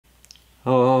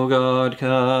O God,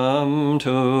 come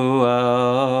to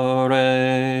our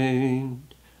aid.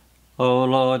 O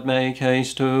Lord, make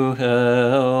haste to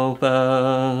help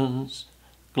us.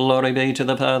 Glory be to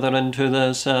the Father, and to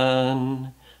the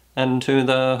Son, and to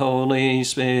the Holy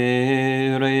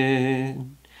Spirit,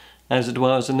 as it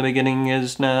was in the beginning,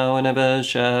 is now, and ever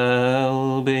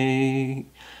shall be,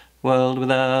 world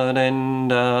without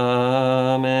end.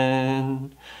 Amen.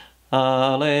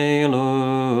 Alleluia.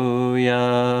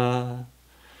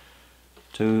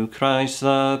 To Christ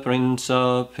the Prince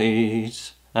of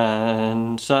Peace,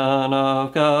 and Son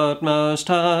of God Most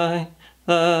High,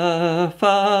 the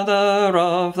Father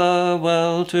of the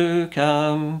world to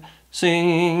come,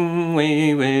 sing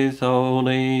we with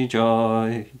holy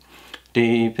joy.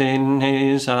 Deep in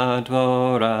his heart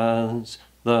for us,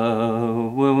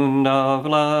 the wound of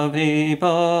love he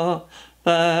bore,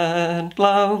 that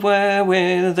love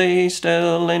wherewith he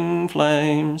still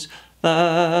inflames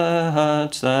the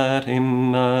hearts that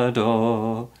him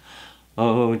adore.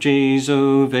 O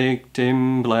Jesu,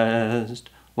 victim blessed,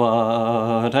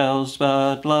 what else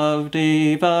but love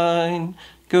divine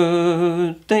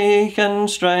could thee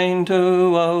constrain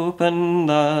to open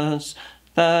thus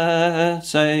that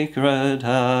sacred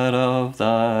heart of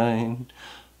thine?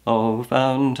 O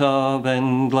fount of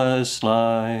endless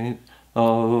life,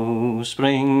 O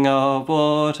spring of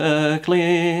water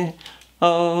clear,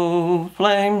 O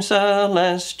flame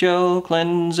celestial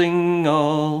cleansing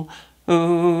all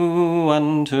who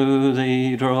unto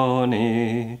thee draw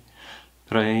near.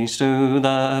 Praise to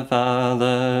the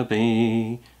Father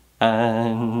be,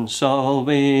 and sole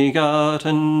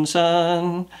begotten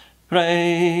Son.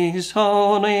 Praise,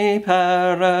 Holy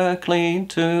Paraclete,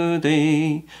 to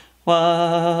thee,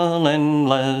 while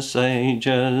endless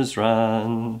ages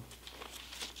run.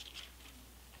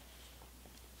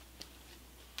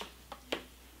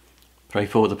 Pray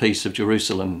for the peace of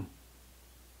Jerusalem.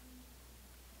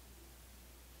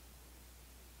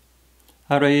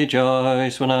 I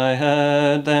rejoiced when I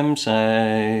heard them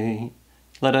say,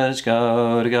 let us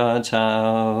go to God's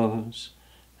house.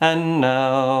 And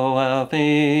now our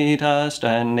feet are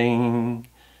standing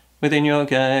within your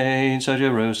gates, O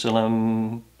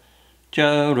Jerusalem.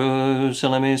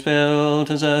 Jerusalem is built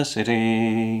as a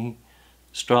city,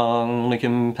 strongly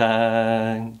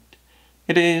compact.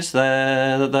 It is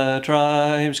there that the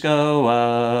tribes go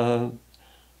up,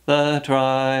 the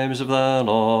tribes of the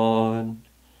Lord.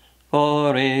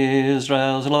 For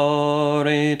Israel's Lord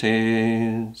it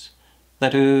is,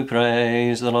 that who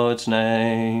praise the Lord's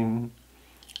name.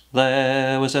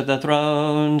 There were set the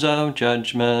thrones of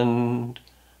judgment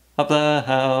of the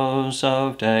house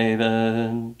of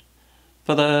David.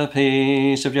 For the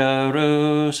peace of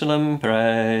Jerusalem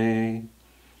pray.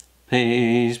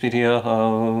 Peace be to your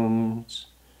homes.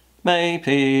 May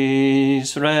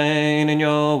peace reign in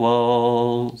your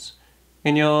walls,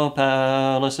 in your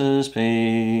palaces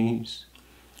peace.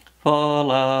 For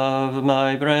love of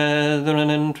my brethren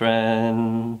and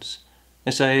friends,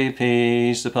 I say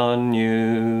peace upon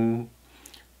you.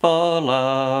 For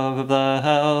love of the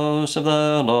house of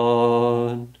the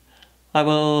Lord, I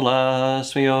will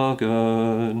ask for your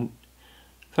good.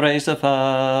 Praise the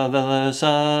Father, the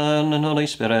Son, and Holy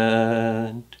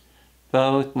Spirit,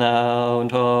 both now and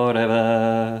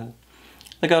forever.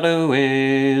 The God who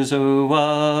is, who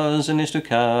was, and is to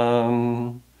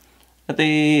come, at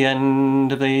the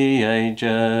end of the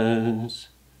ages.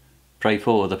 Pray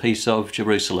for the peace of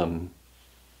Jerusalem.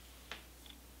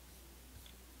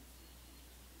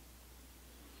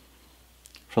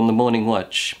 From the morning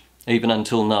watch, even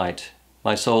until night,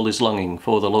 my soul is longing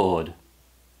for the Lord.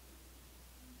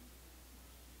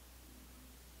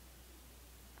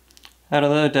 Out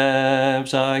of the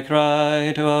depths I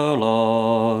cry to, O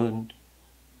Lord.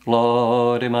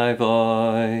 Lord, hear my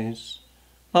voice.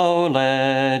 O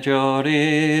let your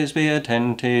ears be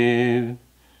attentive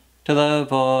to the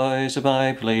voice of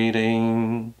my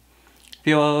pleading. If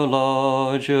you, O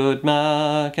Lord, should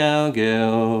mark our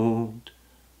guilt,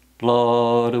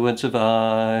 Lord, who would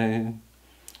survive?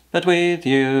 But with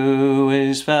you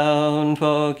is found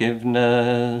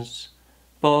forgiveness.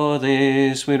 For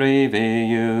this we revere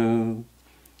you.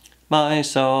 My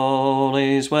soul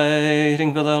is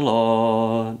waiting for the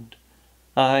Lord.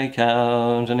 I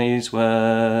count on his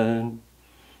word.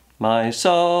 My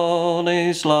soul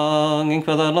is longing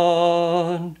for the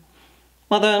Lord.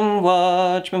 More than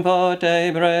watchmen for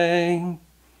daybreak,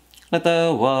 let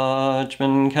the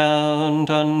watchman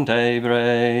count on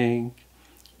daybreak,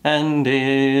 and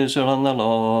Israel on the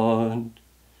Lord.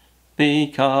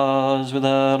 Because with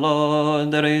the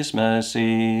Lord there is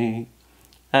mercy,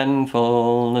 and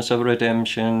fullness of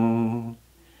redemption.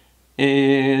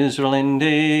 Israel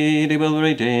indeed he will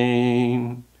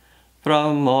redeem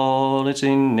from all its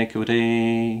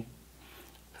iniquity.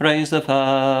 Praise the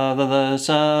Father, the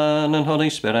Son, and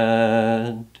Holy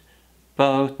Spirit,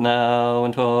 both now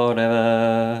and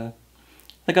forever.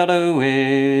 The God who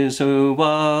is, who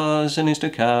was, and is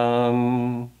to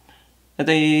come, at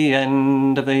the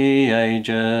end of the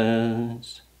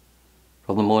ages.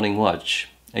 From the morning watch,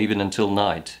 even until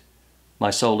night, my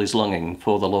soul is longing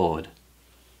for the Lord.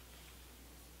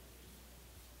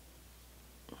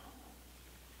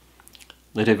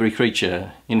 Let every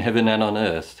creature in heaven and on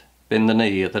earth bend the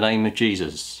knee at the name of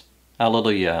Jesus.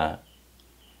 Alleluia.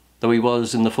 Though he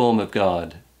was in the form of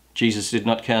God, Jesus did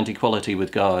not count equality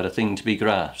with God a thing to be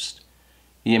grasped.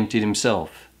 He emptied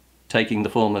himself, taking the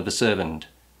form of a servant,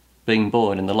 being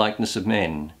born in the likeness of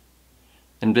men.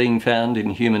 And being found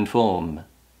in human form,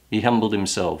 he humbled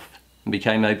himself and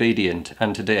became obedient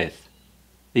unto death,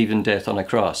 even death on a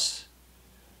cross.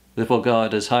 Therefore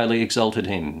God has highly exalted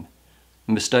him,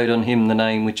 and bestowed on him the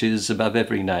name which is above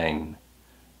every name,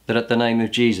 that at the name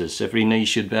of Jesus every knee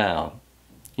should bow,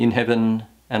 in heaven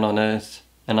and on earth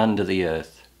and under the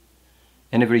earth,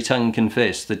 and every tongue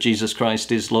confess that Jesus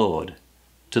Christ is Lord,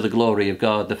 to the glory of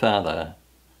God the Father.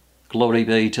 Glory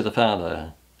be to the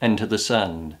Father, and to the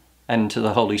Son, and to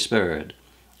the Holy Spirit,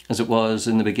 as it was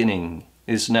in the beginning,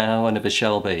 is now, and ever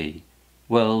shall be,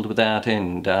 world without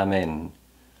end. Amen.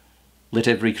 Let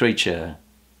every creature,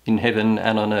 in heaven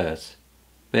and on earth,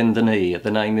 bend the knee at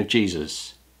the name of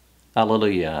Jesus.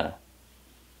 Alleluia.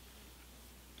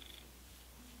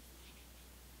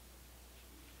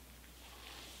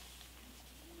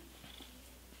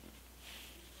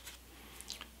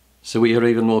 So we are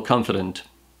even more confident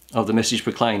of the message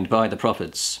proclaimed by the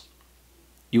prophets.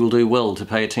 You will do well to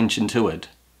pay attention to it.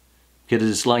 It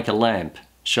is like a lamp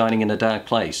shining in a dark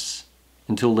place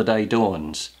until the day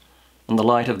dawns, and the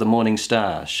light of the morning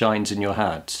star shines in your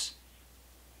hearts.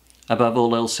 Above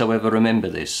all else, however, remember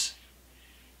this.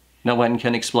 No one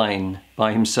can explain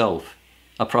by himself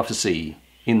a prophecy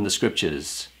in the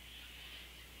Scriptures.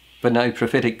 But no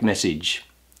prophetic message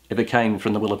ever came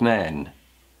from the will of man,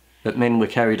 but men were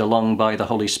carried along by the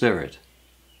Holy Spirit,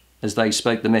 as they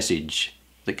spoke the message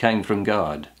that came from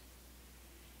God.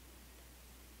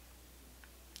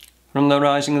 From the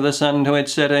rising of the sun to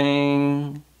its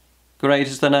setting, great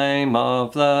is the name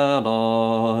of the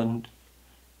Lord.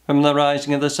 From the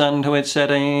rising of the sun to its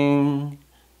setting,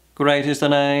 great is the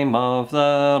name of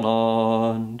the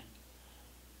Lord.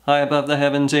 High above the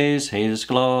heavens is his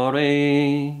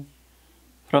glory.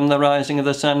 From the rising of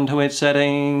the sun to its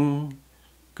setting,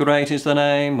 great is the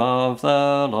name of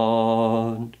the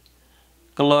Lord.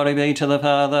 Glory be to the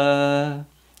Father,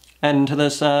 and to the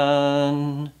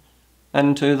Son,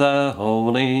 and to the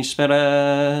Holy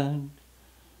Spirit.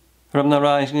 From the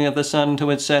rising of the sun to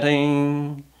its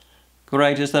setting,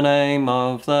 great is the name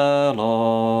of the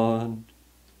Lord.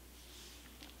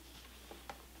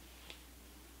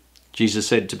 Jesus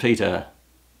said to Peter,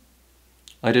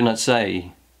 I do not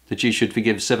say that you should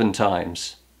forgive 7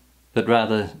 times, but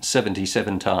rather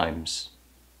 77 times.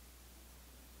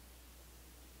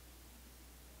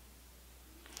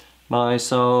 My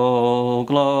soul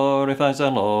glorifies the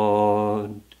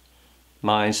Lord.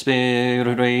 My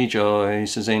spirit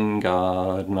rejoices in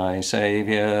God, my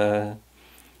Saviour.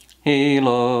 He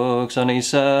looks on his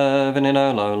servant in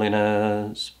her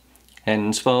lowliness.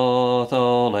 Henceforth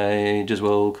all ages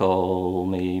will call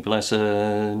me blessed.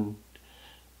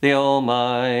 The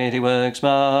Almighty works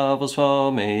marvels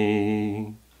for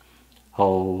me.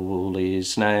 Holy is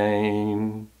his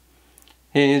name.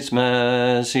 His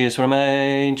mercy is from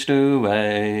age to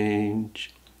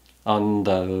age on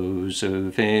those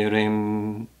who fear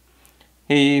him.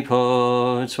 He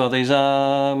puts forth his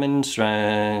arm in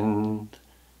strength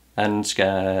and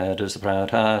scatters the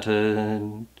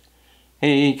proud-hearted.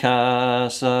 He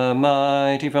casts the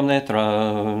mighty from their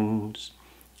thrones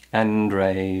and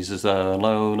raises the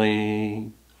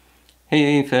lowly.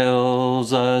 He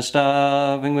fills the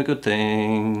starving with good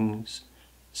things,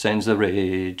 sends the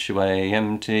rich away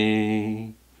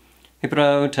empty. He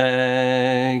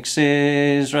protects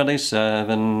Israel his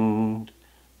servant,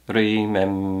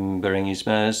 remembering his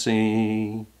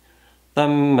mercy, the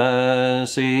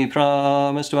mercy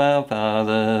promised to our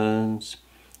fathers,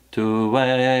 to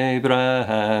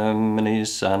Abraham and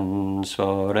his sons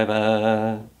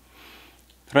forever.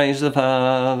 Praise the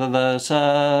Father, the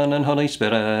Son, and Holy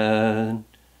Spirit,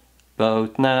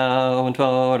 both now and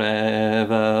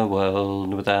forever,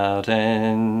 world without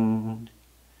end.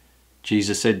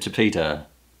 Jesus said to Peter,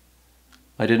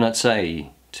 I did not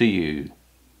say to you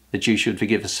that you should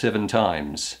forgive 7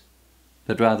 times,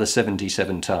 but rather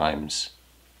 77 times.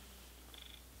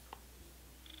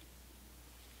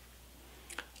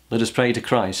 Let us pray to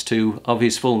Christ, who, of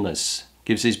his fullness,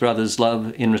 gives his brothers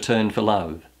love in return for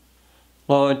love.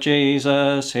 Lord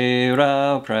Jesus, hear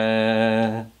our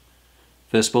prayer.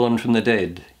 Firstborn from the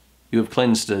dead, you have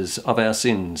cleansed us of our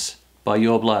sins by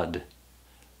your blood.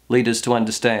 Lead us to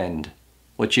understand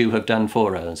what you have done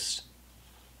for us.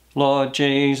 Lord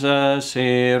Jesus,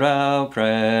 hear our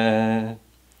prayer.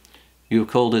 You have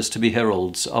called us to be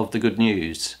heralds of the good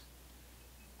news.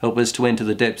 Help us to enter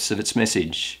the depths of its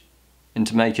message and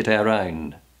to make it our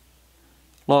own.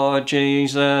 Lord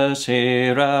Jesus,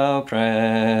 hear our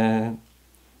prayer.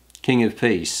 King of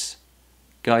peace,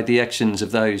 guide the actions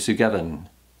of those who govern.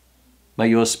 May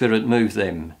your Spirit move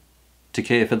them to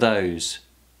care for those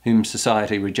whom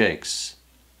society rejects.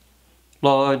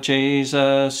 Lord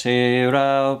Jesus, hear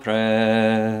our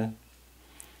prayer.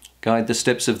 Guide the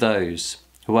steps of those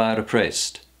who are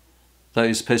oppressed,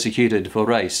 those persecuted for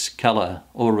race, colour,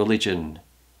 or religion.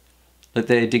 Let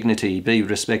their dignity be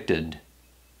respected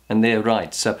and their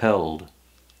rights upheld.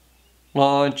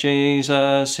 Lord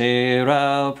Jesus, hear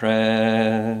our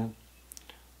prayer.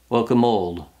 Welcome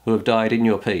all who have died in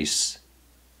your peace.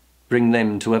 Bring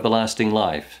them to everlasting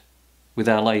life with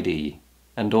Our Lady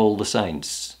and all the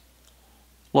saints.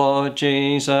 Lord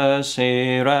Jesus,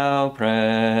 hear our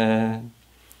prayer.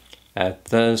 At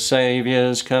the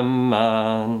Saviour's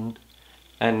command,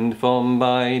 and formed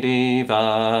by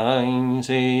divine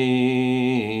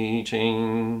teaching,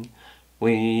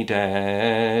 we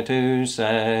dare to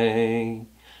say,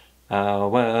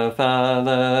 Our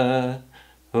Father,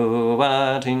 who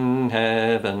art in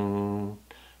heaven,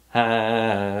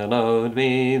 hallowed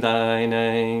be thy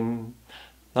name.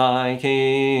 Thy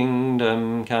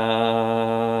kingdom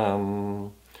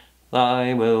come,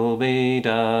 thy will be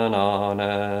done on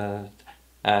earth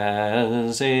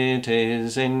as it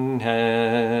is in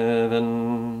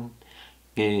heaven.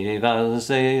 Give us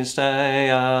this day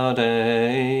our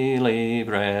daily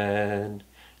bread,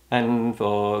 and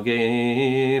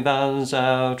forgive us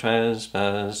our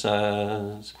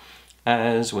trespasses,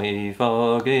 as we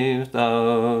forgive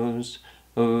those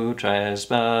who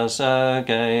trespass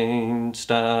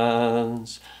against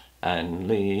us. And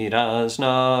lead us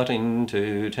not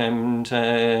into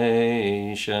temptation,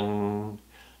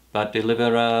 but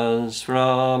deliver us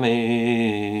from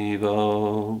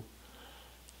evil.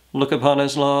 Look upon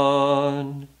us,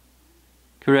 Lord,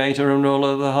 Creator and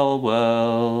ruler of the whole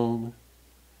world.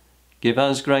 Give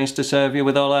us grace to serve you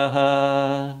with all our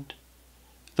heart,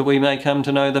 that we may come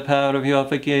to know the power of your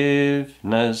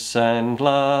forgiveness and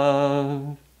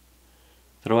love.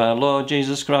 Through our Lord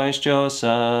Jesus Christ, your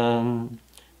Son,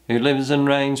 who lives and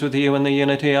reigns with you in the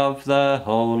unity of the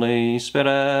Holy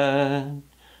Spirit,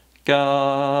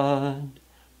 God,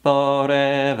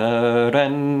 forever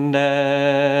and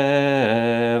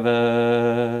ever.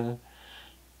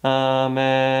 Amen.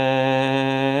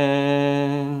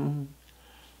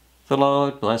 The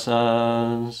Lord bless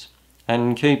us,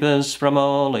 and keep us from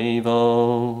all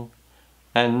evil,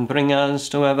 and bring us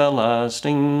to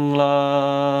everlasting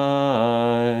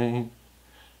life.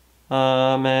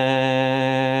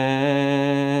 Amen.